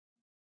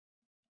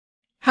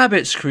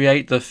Habits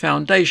create the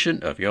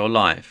foundation of your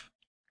life.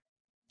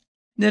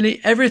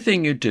 Nearly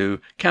everything you do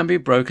can be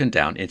broken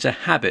down into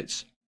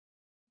habits.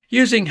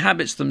 Using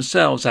habits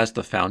themselves as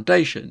the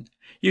foundation,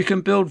 you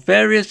can build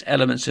various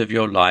elements of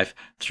your life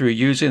through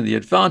using the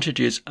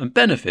advantages and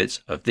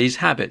benefits of these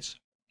habits.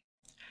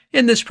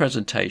 In this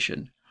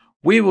presentation,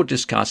 we will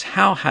discuss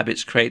how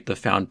habits create the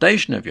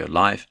foundation of your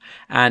life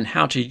and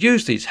how to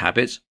use these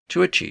habits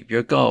to achieve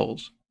your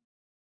goals.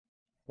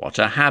 What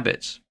are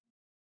habits?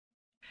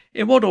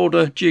 In what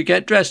order do you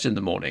get dressed in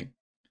the morning?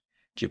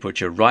 Do you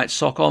put your right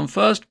sock on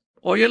first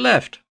or your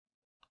left?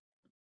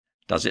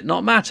 Does it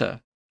not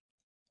matter?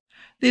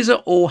 These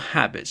are all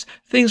habits,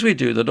 things we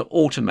do that are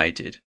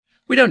automated.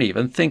 We don't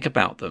even think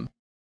about them.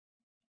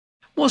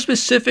 More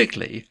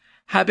specifically,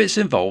 habits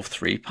involve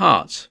three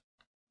parts: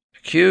 a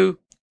cue,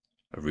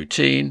 a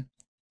routine,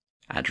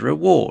 and a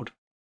reward.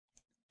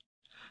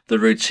 The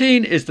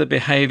routine is the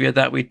behavior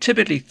that we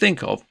typically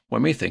think of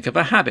when we think of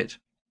a habit.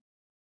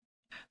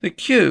 The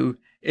cue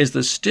is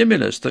the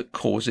stimulus that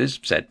causes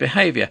said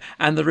behavior,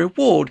 and the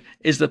reward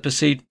is the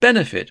perceived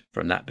benefit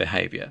from that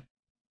behavior.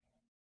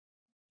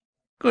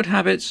 Good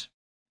habits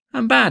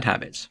and bad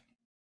habits.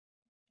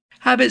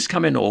 Habits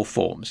come in all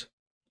forms.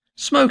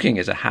 Smoking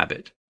is a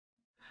habit.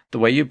 The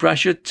way you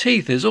brush your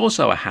teeth is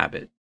also a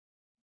habit.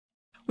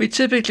 We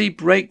typically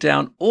break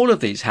down all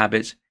of these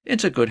habits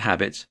into good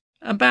habits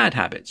and bad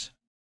habits.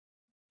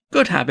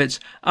 Good habits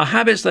are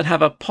habits that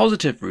have a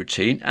positive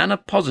routine and a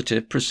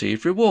positive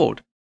perceived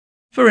reward.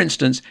 For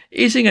instance,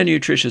 eating a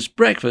nutritious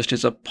breakfast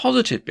is a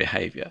positive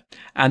behavior,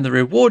 and the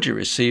reward you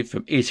receive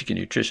from eating a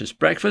nutritious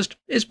breakfast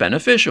is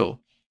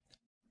beneficial.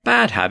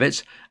 Bad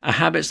habits are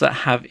habits that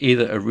have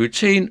either a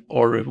routine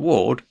or a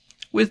reward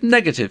with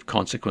negative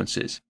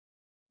consequences.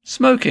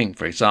 Smoking,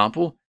 for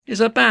example, is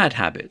a bad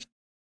habit.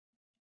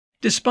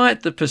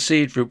 Despite the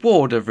perceived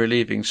reward of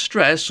relieving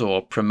stress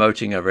or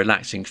promoting a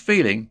relaxing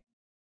feeling,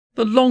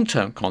 the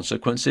long-term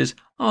consequences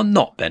are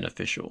not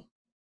beneficial.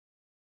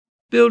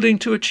 Building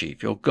to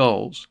achieve your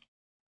goals.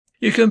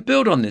 You can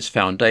build on this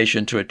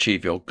foundation to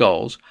achieve your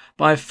goals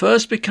by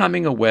first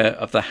becoming aware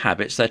of the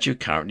habits that you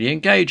currently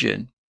engage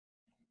in.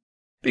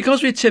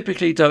 Because we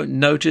typically don't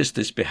notice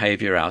this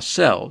behavior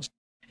ourselves,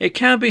 it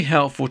can be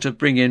helpful to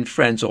bring in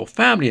friends or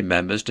family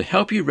members to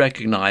help you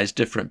recognize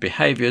different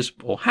behaviors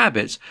or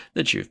habits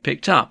that you've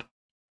picked up.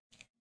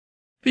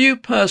 For you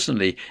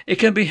personally, it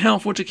can be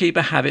helpful to keep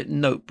a habit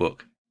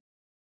notebook.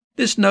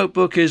 This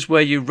notebook is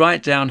where you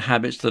write down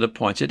habits that are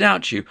pointed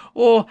out to you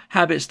or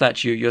habits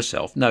that you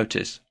yourself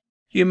notice.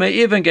 You may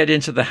even get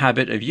into the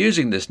habit of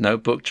using this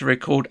notebook to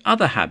record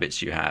other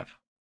habits you have.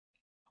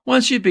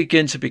 Once you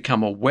begin to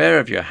become aware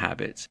of your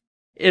habits,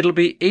 it'll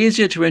be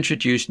easier to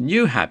introduce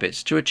new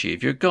habits to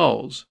achieve your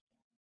goals.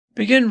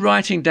 Begin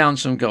writing down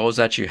some goals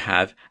that you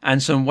have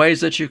and some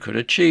ways that you could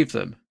achieve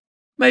them.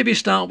 Maybe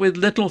start with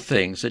little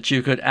things that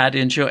you could add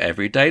into your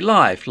everyday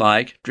life,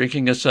 like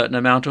drinking a certain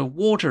amount of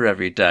water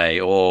every day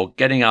or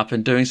getting up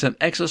and doing some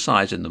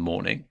exercise in the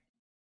morning.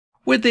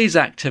 With these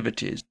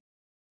activities,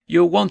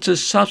 you'll want to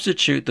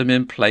substitute them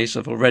in place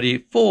of already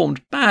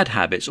formed bad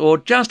habits or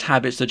just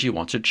habits that you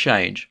want to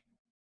change.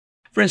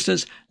 For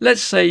instance,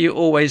 let's say you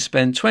always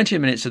spend 20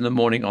 minutes in the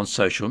morning on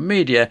social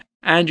media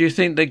and you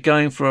think that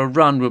going for a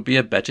run would be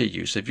a better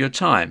use of your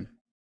time.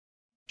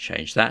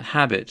 Change that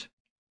habit.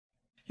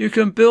 You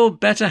can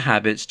build better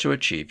habits to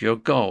achieve your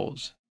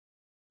goals.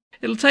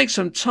 It'll take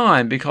some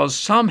time because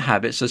some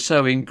habits are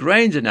so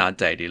ingrained in our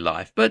daily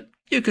life, but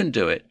you can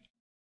do it.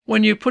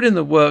 When you put in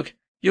the work,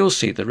 you'll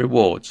see the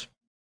rewards.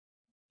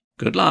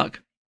 Good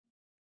luck.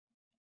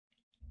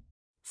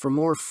 For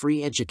more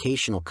free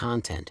educational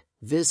content,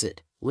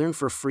 visit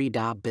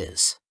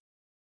learnforfree.biz.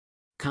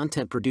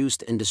 Content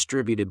produced and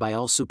distributed by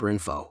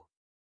AllSuperInfo.